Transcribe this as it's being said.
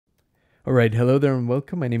All right, hello there and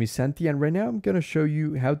welcome. My name is Santi, and right now I'm going to show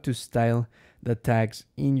you how to style the tags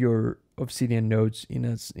in your Obsidian nodes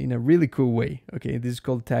in a really cool way. Okay, this is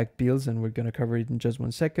called tag peels, and we're going to cover it in just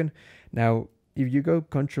 1 second. Now, if you go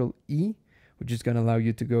Control E, which is going to allow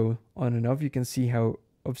you to go on and off, you can see how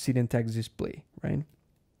Obsidian tags display, right?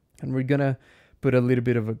 And we're going to put a little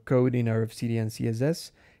bit of a code in our Obsidian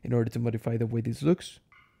CSS in order to modify the way this looks.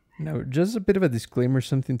 Now, just a bit of a disclaimer,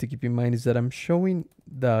 something to keep in mind is that I'm showing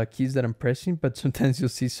the keys that I'm pressing, but sometimes you'll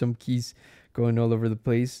see some keys going all over the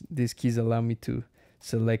place. These keys allow me to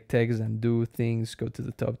select tags and do things, go to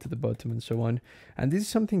the top, to the bottom, and so on. And this is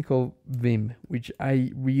something called Vim, which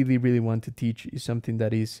I really want to teach. Is something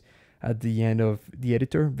that is at the end of the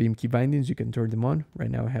editor. Vim key bindings, you can turn them on.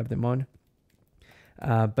 Right now I have them on.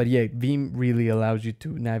 But yeah, Vim really allows you to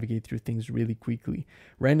navigate through things really quickly.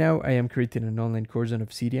 Right now, I am creating an online course on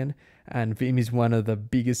Obsidian, and Vim is one of the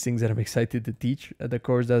biggest things that I'm excited to teach. The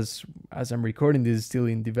course, as I'm recording this, is still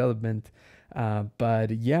in development. But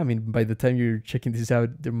yeah, I mean, by the time you're checking this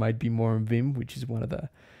out, there might be more on Vim, which is one of the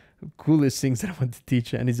coolest things that I want to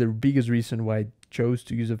teach, and it's the biggest reason why I chose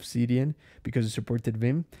to use Obsidian, because it supported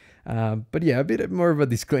Vim. But yeah, a bit more of a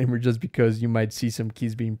disclaimer, just because you might see some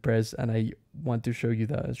keys being pressed, and I want to show you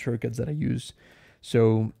the shortcuts that I use.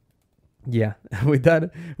 So yeah, with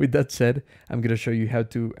that said, I'm gonna show you how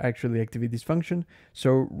to actually activate this function.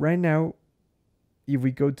 So right now, if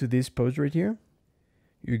we go to this post right here,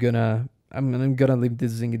 you're gonna I'm gonna leave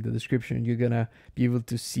this thing in the description. You're gonna be able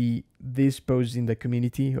to see this post in the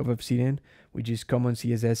community of Obsidian, which is common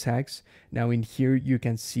CSS hacks. Now in here, you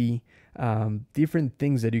can see different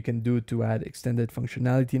things that you can do to add extended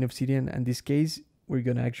functionality in Obsidian. In this case, we're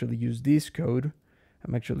gonna actually use this code.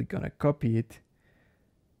 I'm actually gonna copy it,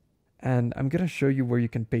 and I'm gonna show you where you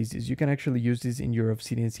can paste this. You can actually use this in your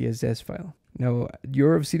Obsidian CSS file. Now,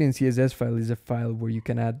 your Obsidian CSS file is a file where you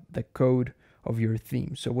can add the code of your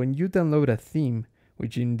theme. So when you download a theme,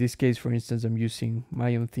 which in this case, for instance, I'm using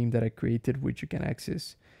my own theme that I created, which you can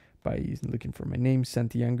access by looking for my name,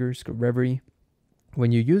 Santi Younger, it's called Reverie.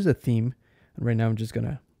 When you use a theme, and right now I'm just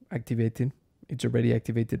gonna activate it. It's already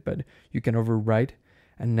activated, but you can override,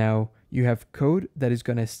 and now you have code that is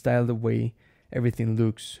gonna style the way everything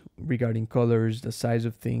looks regarding colors, the size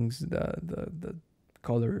of things, the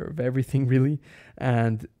color of everything really.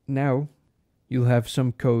 And now you'll have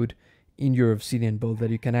some code in your Obsidian build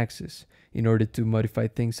that you can access in order to modify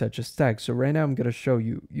things such as tags. So right now I'm going to show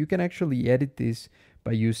you, you can actually edit this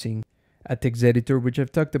by using a text editor, which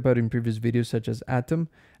I've talked about in previous videos such as Atom.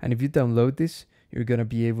 And if you download this, you're going to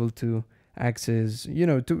be able to access,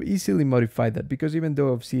 to easily modify that, because even though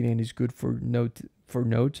Obsidian is good for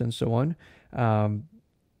notes and so on,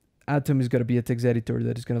 Atom is going to be a text editor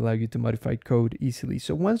that is going to allow you to modify code easily.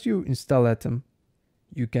 So once you install Atom,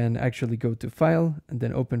 you can actually go to File and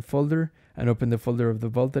then Open Folder, and open the folder of the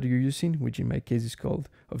vault that you're using, which in my case is called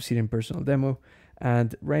Obsidian Personal Demo.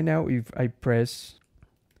 And right now, if I press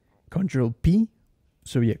Control P,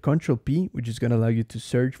 so yeah, Control P, which is going to allow you to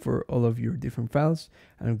search for all of your different files.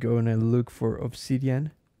 And I'm going to look for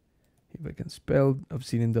Obsidian, if I can spell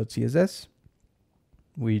obsidian.css,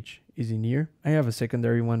 which is in here. I have a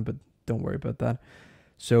secondary one, but don't worry about that.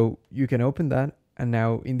 So you can open that. And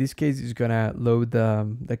now in this case, it's gonna load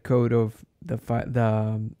the code of the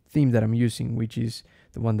theme that I'm using, which is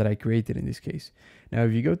the one that I created in this case. Now,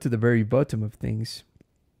 if you go to the very bottom of things,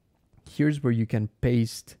 here's where you can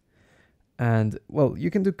paste, and well,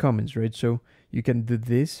 you can do comments, right? So you can do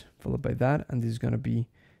this followed by that, and this is gonna be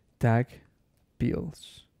tag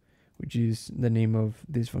peels, which is the name of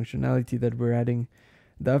this functionality that we're adding.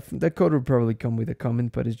 The code will probably come with a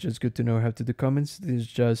comment, but it's just good to know how to do comments. This is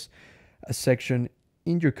just a section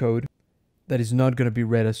in your code that is not going to be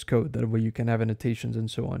read as code. That way you can have annotations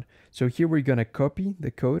and so on. So here we're going to copy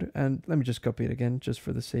the code, and let me just copy it again just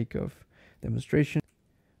for the sake of demonstration.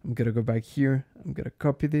 I'm going to go back here. I'm going to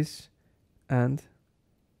copy this, and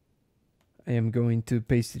I am going to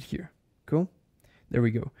paste it here. Cool. There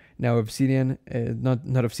we go. Now Obsidian,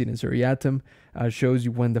 not Obsidian, sorry, Atom shows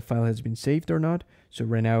you when the file has been saved or not. So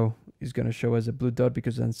right now it's going to show as a blue dot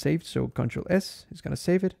because it's unsaved. So Control S is going to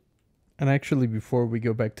save it. And actually, before we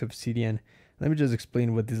go back to Obsidian, let me just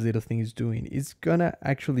explain what this little thing is doing. It's gonna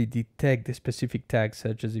actually detect the specific tag,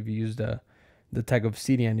 such as if you use the tag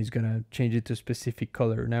Obsidian, it's gonna change it to a specific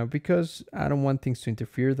color. Now, because I don't want things to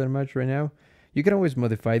interfere that much right now, you can always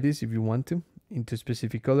modify this if you want to into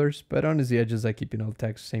specific colors, but honestly, I just like keeping all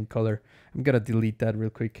tags the same color. I'm gonna delete that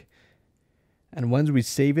real quick. And once we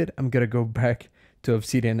save it, I'm gonna go back to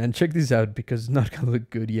Obsidian and check this out because it's not gonna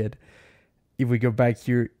look good yet. If we go back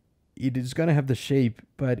here, it is gonna have the shape,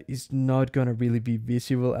 but it's not gonna really be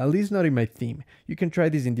visible, at least not in my theme. You can try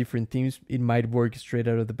this in different themes. It might work straight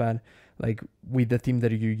out of the bat, like with the theme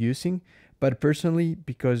that you're using. But personally,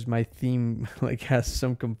 because my theme like has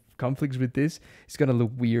some conflicts with this, it's gonna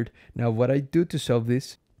look weird. Now, what I do to solve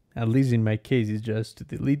this, at least in my case, is just to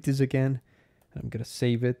delete this again. I'm gonna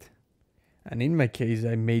save it. And in my case,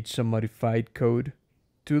 I made some modified code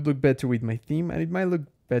to look better with my theme, and it might look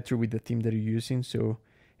better with the theme that you're using. So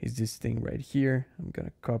it's this thing right here. I'm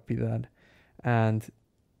gonna copy that and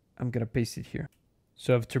I'm gonna paste it here.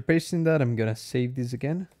 So after pasting that, I'm gonna save this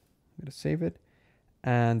again. I'm gonna save it.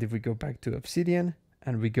 And if we go back to Obsidian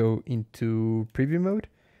and we go into preview mode,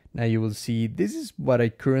 now you will see this is what I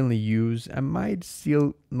currently use. I might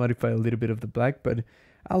still modify a little bit of the black, but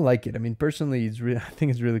I like it. I mean, personally, I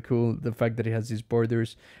think it's really cool, the fact that it has these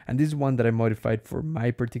borders. And this is one that I modified for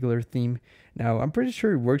my particular theme. Now, I'm pretty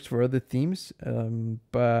sure it works for other themes,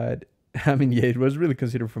 but I mean, yeah, it was really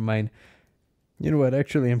considered for mine. You know what?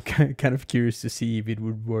 Actually, I'm kind of curious to see if it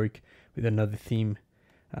would work with another theme.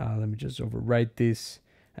 Let me just overwrite this.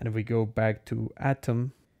 And if we go back to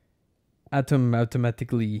Atom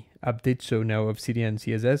automatically updates. So now Obsidian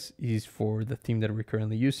CSS is for the theme that we're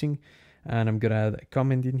currently using. And I'm gonna add a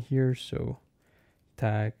comment in here. So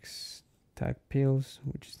tag pills,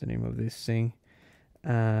 which is the name of this thing.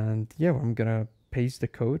 And yeah, I'm gonna paste the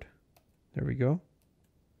code. There we go.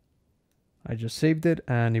 I just saved it,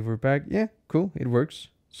 and if we're back, yeah, cool, it works.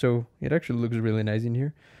 So it actually looks really nice in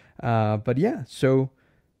here. But yeah, so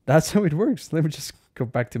that's how it works. Let me just go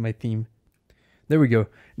back to my theme. There we go.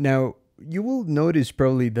 Now, you will notice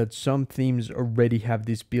probably that some themes already have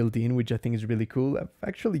this built in, which I think is really cool. I've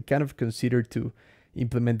actually kind of considered to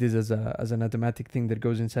implement this as an automatic thing that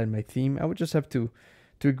goes inside my theme. I would just have to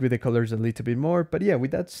tweak with the colors a little bit more. But yeah,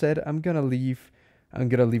 with that said, I'm gonna leave a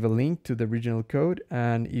link to the original code.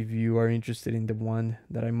 And if you are interested in the one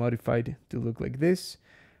that I modified to look like this,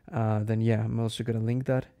 then yeah, I'm also gonna link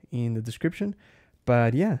that in the description.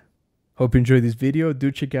 But yeah, hope you enjoyed this video.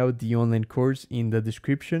 Do check out the online course in the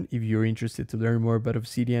description if you're interested to learn more about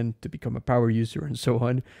Obsidian, to become a power user and so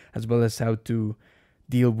on, as well as how to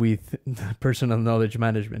deal with personal knowledge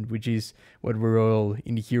management, which is what we're all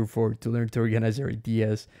in here for, to learn to organize our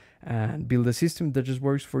ideas and build a system that just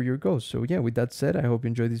works for your goals. So yeah, with that said, I hope you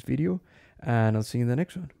enjoyed this video, and I'll see you in the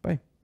next one. Bye.